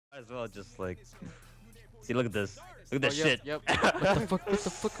as well just like. See, look at this. Look at this shit. Yep. What the fuck? What the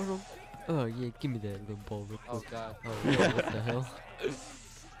fuck? Oh yeah, give me that little ball. Real Oh quick. god. Oh yeah, what the hell?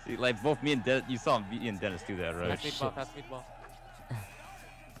 See, like both me and Dennis, you saw me and Dennis do that, right? Pass me the ball. Pass me the ball.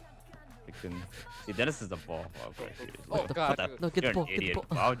 See, Dennis is a ball hog right here. Oh, What God. the- No, get the You're ball, an get the idiot.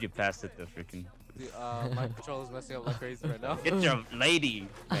 ball. Why would you pass it to freaking? Dude, my controller's messing up like crazy right now. Get your lady,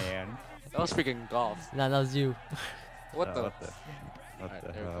 man. That was freaking golf. Nah, that was you. What the? What the Alright,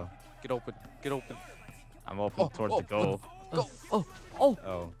 there we hell? go. Get open. Get open. I'm open towards the goal. Go. Oh. Oh.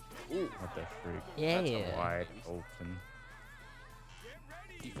 Ooh. What the freak? Yeah. That's a wide open.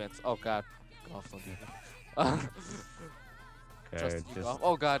 Defense. Oh god. Golf don't do that. Okay, Trust you, just. golf.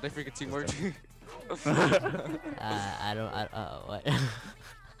 Oh god, they freaking teamwork. I don't. What?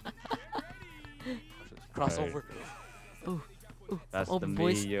 Crossover. Ooh. That's the open, me,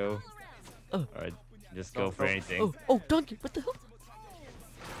 boys. yo. Oh. Alright, just Go, go for go. anything. Oh, donkey! What the hell?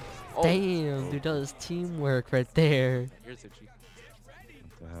 Oh. Damn, dude, that was teamwork right there. Here's itchy.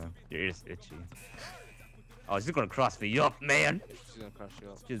 What the hell? Your ear's itchy. Oh, she's gonna cross me up, man. She's gonna crush you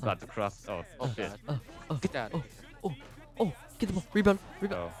up. She's about to cross. Oh, Oh shit. god. Oh, Get that. oh, get the ball. Rebound.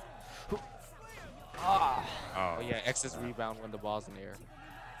 Oh. Ah. Oh yeah, X's rebound when the ball's in the air.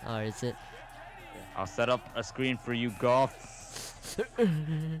 Oh, is it? I'll set up a screen for you, golf.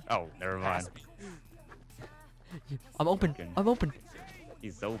 Oh, never mind. I'm open. I'm open.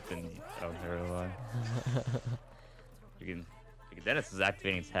 He's open. Oh, never mind. Dennis is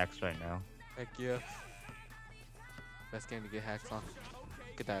activating his hacks right now. Heck yeah. Best game to get hacks on.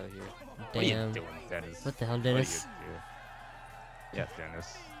 Get out of here. What are you Damn. doing, Dennis? What the hell, What are you Dennis? doing? Yeah,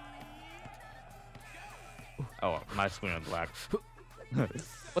 Dennis. Oh, my screen is black.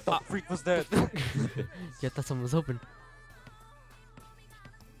 What the freak was that? Yeah, I thought someone was open.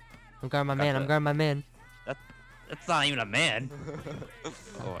 I'm guarding my Got man. I'm that. guarding my man. That's not even a man.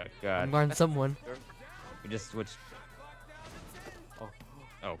 Oh my I'm god. guarding someone. We just switched. Oh.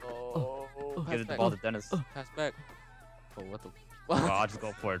 Oh. Oh. Get Pass the back. ball to Dennis. Pass back. Oh, what the? Oh, I'll just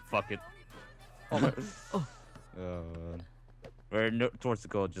go for it. Fuck it. Oh. Oh. Man. We're towards the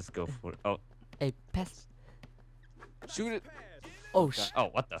goal. Just go for it. Oh. Hey, pass. Shoot it. Oh, God. Oh,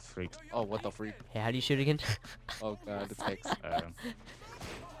 what the freak? Oh, what the freak? Hey, how do you shoot again? Oh god, the text.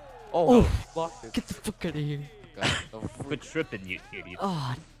 Oh. Blocked it. Get the fuck out of here. God, the Quit freak. tripping, you idiot.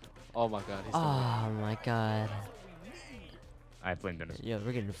 Oh, Oh my god, he's still oh my god. I blame Dennis. Yo,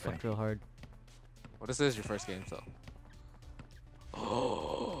 we're getting fucked real hard. Well, this is your first game, so.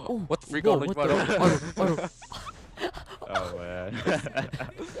 Oh, What the freak? whoa, Oh, what right the? over. Oh man.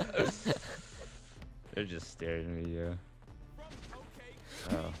 They're just staring at me, yeah.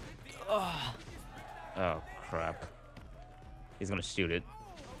 Oh. Oh crap. He's gonna shoot it.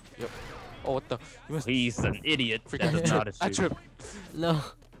 Yep. Oh, what the? You must He's an idiot. freak. That is not a I shoot. tripped. No.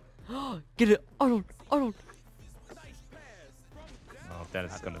 Get it, Arnold. Arnold. Oh,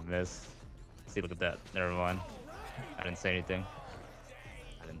 Dennis is gonna miss. See, look at that. Never mind. I didn't say anything.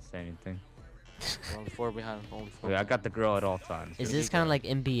 We're only 4 behind. Only 4. Wait, I got the girl at all times. Is this kind of like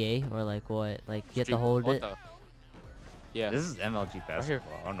NBA or like what? Like you have to hold What it? the? Yeah. This is MLG here.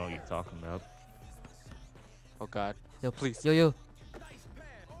 basketball. I don't know what you're talking about. Oh god. Yo, Please. Yo.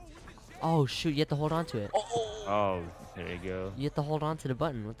 Oh shoot! You have to hold on to it. Oh, there you go. You have to hold on to the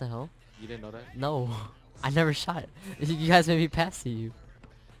button. What the hell? You didn't know that? No, I never shot it. You guys made me pass to you.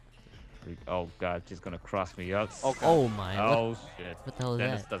 Oh god, she's gonna cross me up. Oh god. Oh my. Oh shit. What the hell is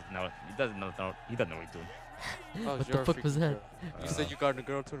Dennis that? doesn't know. He doesn't know. He doesn't know what he's doing. Oh, What the you're a fuck was freaking that? girl. You said you guarded a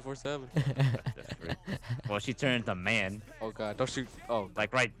girl 24/7. That's great. Well, she turned into a man, Oh god, don't shoot. Oh,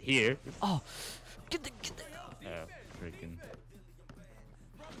 like right here. Oh, get the. Freaking.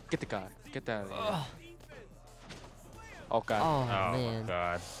 get the guy. Get that. Oh, Oh god. oh Oh man,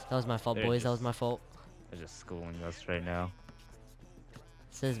 god. that was my fault, They're boys. That was just- my fault. They're just schooling us right now.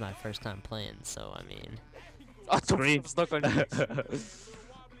 This is my first time playing, so I mean. Oh, Scream. stuck on you.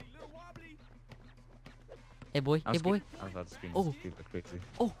 Hey boy, hey boy. I was about to scream Oh. super quickly.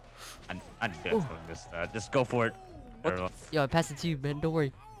 Oh. I definitely missed that. Just go for it. What Everyone Yo, I passed it to you, man. Don't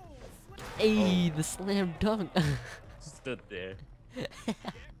worry. Hey, the slam dunk. stood there.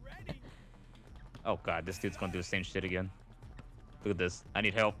 Oh god, this dude's gonna do the same shit again. Look at this. I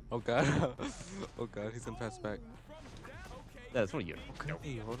need help. Oh god. Oh god, he's gonna pass back. That's what you. No.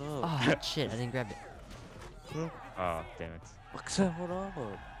 Hey, hold up. Oh shit! I didn't grab it. Oh damn it. What's that? Hold up.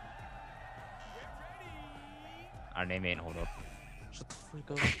 Our name ain't hold up. Shut the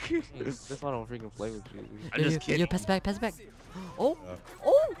freak up. Hey, that's why I don't freaking play with you. I'm just kidding. Yo, pass it back, pass it back. Oh, Uh.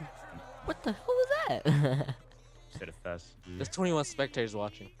 oh! What the hell was that? Said it fast. There's 21 spectators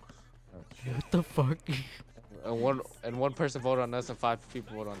watching. Oh, shit. What the fuck? and one person voted on us and 5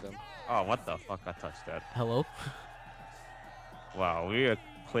 people voted on them. Oh, what the fuck? I touched that. Hello? Wow, we are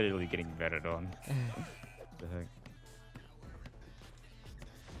clearly getting better on. The heck?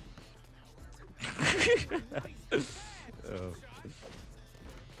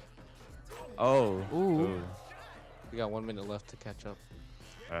 Oh. Ooh. Ooh. We got 1 minute left to catch up.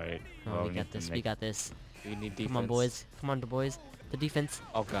 Alright. Oh, well, we got this. We got this. We need defense. Come on, boys. Come on, the boys. The defense.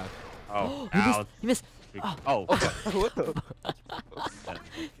 Oh god. Oh, He missed. ow. He missed. Oh. What the?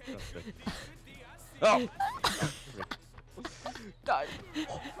 Oh. Die.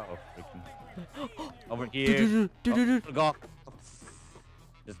 Oh, freaking. Over here. Go.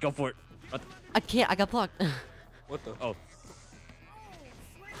 Just go for it. What? I can't. I got blocked. What the? Oh.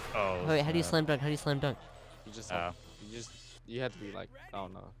 Oh. Wait, how do you slam dunk? How do you slam dunk? You just like, you had to be like, I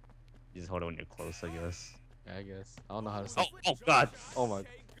don't know. You just hold it when you're close, I guess. Yeah, I guess. I don't know how to say. Oh God. Oh my.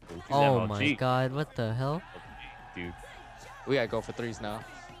 Oh my god, what the hell? Dude. We gotta go for 3s now.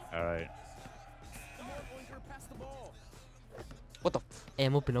 Alright. What the? Hey,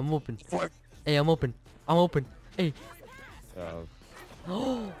 I'm open. I'm open. Four. Hey, I'm open. I'm open. Hey.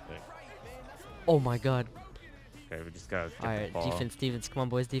 Oh. Oh my god. Okay, we just gotta get Alright, the ball. defense. Come on,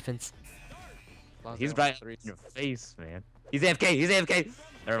 boys, defense. He's right in your face, man. He's AFK. He's AFK.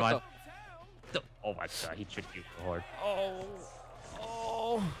 Never mind. Oh my god, he tricked you so hard. Oh.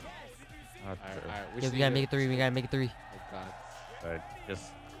 Alright, Yeah, we gotta make it 3. We gotta make it 3. Oh god. Alright,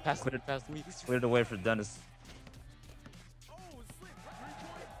 just Pass Clear- it. Pass me. clear the way for Dennis.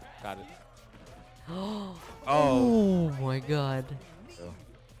 Got it. Oh my god.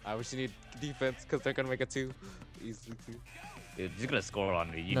 I wish you need defense because they're gonna make it 2. Easily 2. Dude, he's gonna score on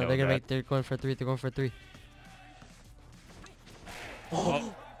me. You No, know they're gonna that. make. They're going for 3. They're going for 3.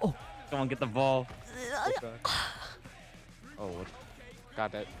 Oh. Oh. Come on, get the ball. Oh god. Oh, what?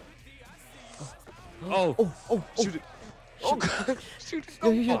 Got that. Oh. Oh. Shoot it. Oh god. Shoot it. Yo,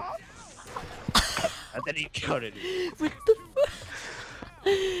 yo, yo. I think he got it. What the fuck?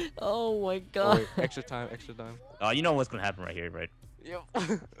 Oh my Oh, god. wait, extra time. Extra time. You know what's gonna happen right here, right? Yep.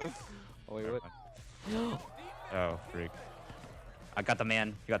 Oh wait, what? Oh, freak. I got the man.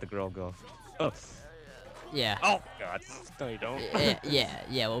 You got the girl. Go. Oh. Yeah. Oh God. No, you don't.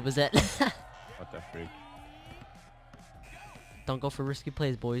 Yeah. What was that? What the freak? Don't go for risky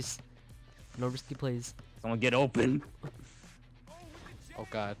plays, boys. No risky plays. Someone get open. Oh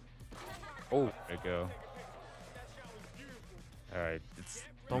god. Oh. There you go. All right. It's.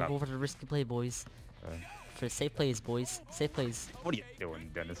 Don't not- go for the risky play, boys. For safe plays, boys. Safe plays. What are you doing,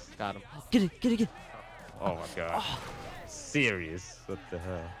 Dennis? Got him. Get it. Oh my God. Serious? What the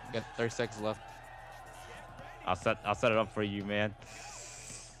hell? Got 30 seconds left. I'll set it up for you, man.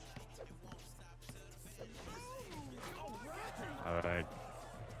 All right.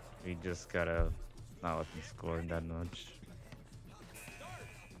 We just gotta not let them score that much.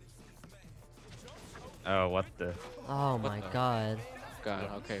 Oh, what the? Oh my the- god. God.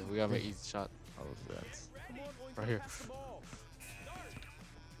 Okay, we gotta make easy shot. How was that? Right here.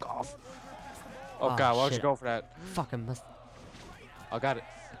 Golf. Oh Ah, god, why don't you shit. go for that? Fuck, I must. I got it.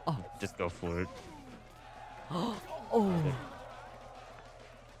 Just go for it. Oh.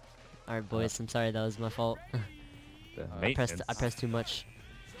 Alright, boys. I'm sorry. That was my fault. The I maintenance. pressed too much.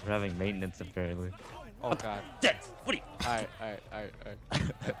 We're having maintenance apparently. Oh god. Dennis, what are you? Alright. Right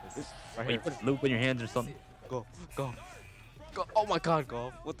What, here. you put a loop in your hands or something? Go. Oh my god,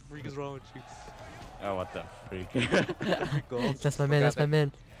 golf. What the freak is wrong with you? Oh, what the freak? Golf. That's my man. Got That's my that.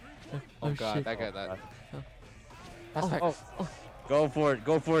 man. Oh god, shit. that guy. That. Oh. That's right. Oh. Go for it.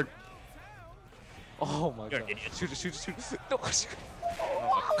 Go for it. Oh my You're god. an idiot. Shoot it. No, shoot.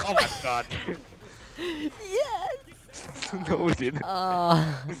 Oh my God. Yes. No, we didn't. God,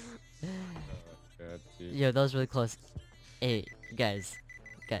 dude. Yo, that was really close. Hey, guys,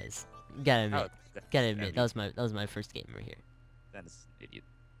 gotta admit, that was my first game right here. That is an idiot.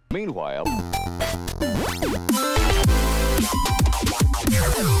 Meanwhile.